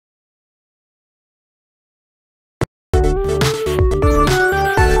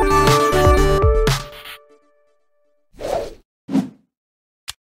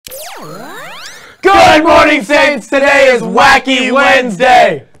Sweet Saints, today is Wacky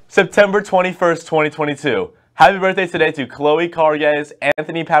Wednesday! September 21st, 2022. Happy birthday today to Chloe Carges,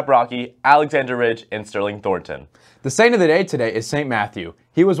 Anthony Paprocki, Alexander Ridge, and Sterling Thornton. The saint of the day today is St. Matthew.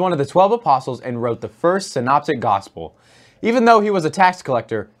 He was one of the 12 apostles and wrote the first synoptic gospel. Even though he was a tax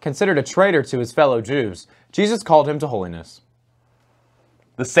collector, considered a traitor to his fellow Jews, Jesus called him to holiness.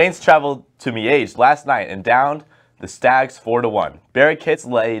 The Saints traveled to Miege last night and downed the Stags 4-1. Barrett Kitts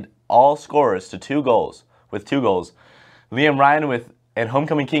laid all scorers to two goals. Liam Ryan and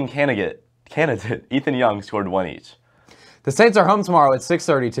homecoming king candidate Ethan Young scored one each. The Saints are home tomorrow at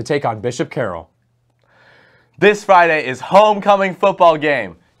 6:30 to take on Bishop Carroll. This Friday is homecoming football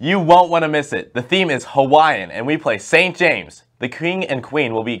game. You won't want to miss it. The theme is Hawaiian, and we play St. James. The king and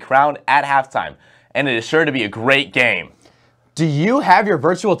queen will be crowned at halftime, and it is sure to be a great game. Do you have your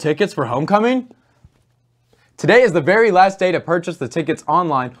virtual tickets for homecoming? Today is the very last day to purchase the tickets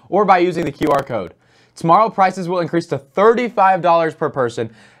online or by using the QR code. Tomorrow, prices will increase to $35 per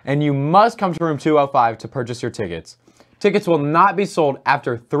person, and you must come to room 205 to purchase your tickets. Tickets will not be sold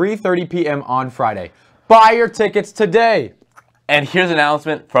after 3:30 p.m. on Friday. Buy your tickets today! And here's an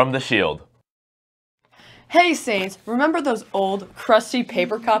announcement from the Shield. Hey Saints, remember those old, crusty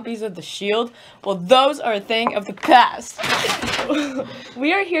paper copies of the Shield? Well, those are a thing of the past.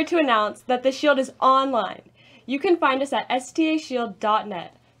 We are here to announce that the Shield is online. You can find us at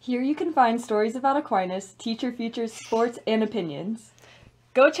stashield.net. Here you can find stories about Aquinas, teacher features, sports, and opinions.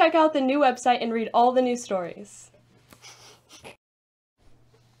 Go check out the new website and read all the new stories.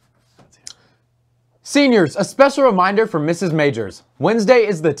 Seniors, a special reminder for Mrs. Majors. Wednesday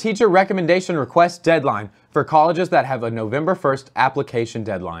is the teacher recommendation request deadline for colleges that have a November 1st application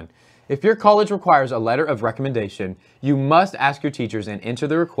deadline. If your college requires a letter of recommendation, you must ask your teachers and enter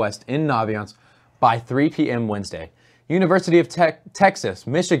the request in Naviance by 3 p.m. Wednesday. University of Texas,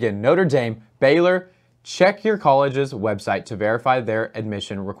 Michigan, Notre Dame, Baylor, check your college's website to verify their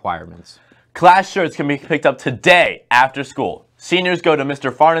admission requirements. Class shirts can be picked up today after school. Seniors go to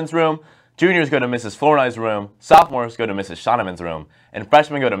Mr. Farnon's room, juniors go to Mrs. Flournay's room, sophomores go to Mrs. Shoneman's room, and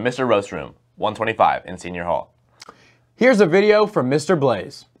freshmen go to Mr. Roast's room, 125 in Senior Hall. Here's a video from Mr.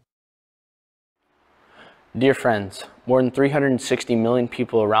 Blaze. Dear friends, more than 360 million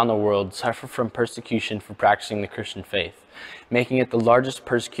people around the world suffer from persecution for practicing the Christian faith, making it the largest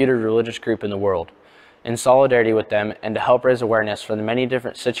persecuted religious group in the world. In solidarity with them and to help raise awareness for the many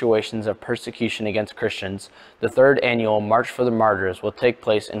different situations of persecution against Christians, the third annual March for the Martyrs will take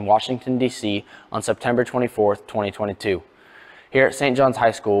place in Washington, D.C. on September 24th, 2022. Here at St. John's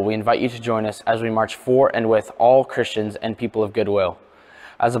High School, we invite you to join us as we march for and with all Christians and people of goodwill.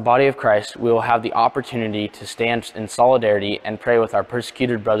 As a body of Christ, we will have the opportunity to stand in solidarity and pray with our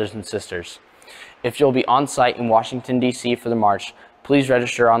persecuted brothers and sisters. If you'll be on site in Washington, D.C. for the march, please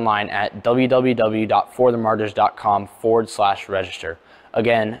register online at www.forthemartyrs.com/register.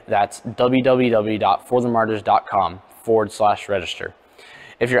 Again, that's www.forthemartyrs.com/register.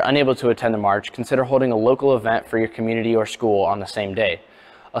 If you're unable to attend the march, consider holding a local event for your community or school on the same day.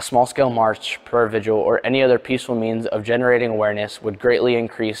 A small-scale march, prayer vigil, or any other peaceful means of generating awareness would greatly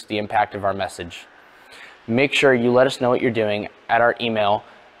increase the impact of our message. Make sure you let us know what you're doing at our email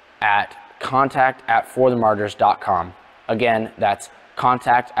at contact@forthemartyrs.com. Again, that's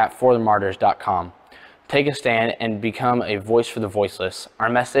contact@forthemartyrs.com. Take a stand and become a voice for the voiceless. Our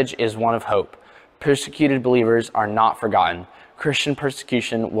message is one of hope. Persecuted believers are not forgotten. Christian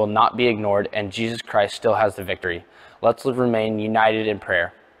persecution will not be ignored, and Jesus Christ still has the victory. Let's remain united in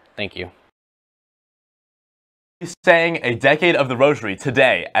prayer. Thank you. We sang a decade of the Rosary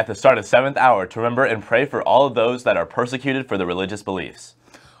today at the start of 7th hour to remember and pray for all of those that are persecuted for their religious beliefs.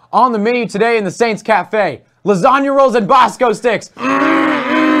 On the menu today in the Saints Cafe, lasagna rolls and Bosco sticks.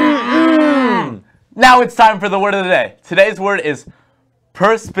 Now it's time for the word of the day. Today's word is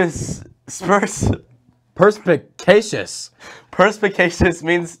perspicacious. Perspicacious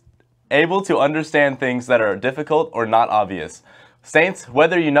means able to understand things that are difficult or not obvious. Saints,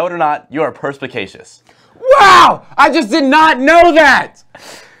 whether you know it or not, you are perspicacious. Wow! I just did not know that!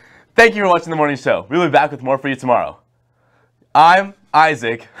 Thank you for watching the morning show. We'll be back with more for you tomorrow. I'm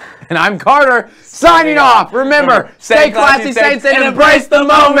Isaac. And I'm Carter, signing off. Remember, stay classy, Saints, and embrace the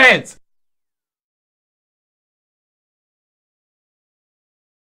moment!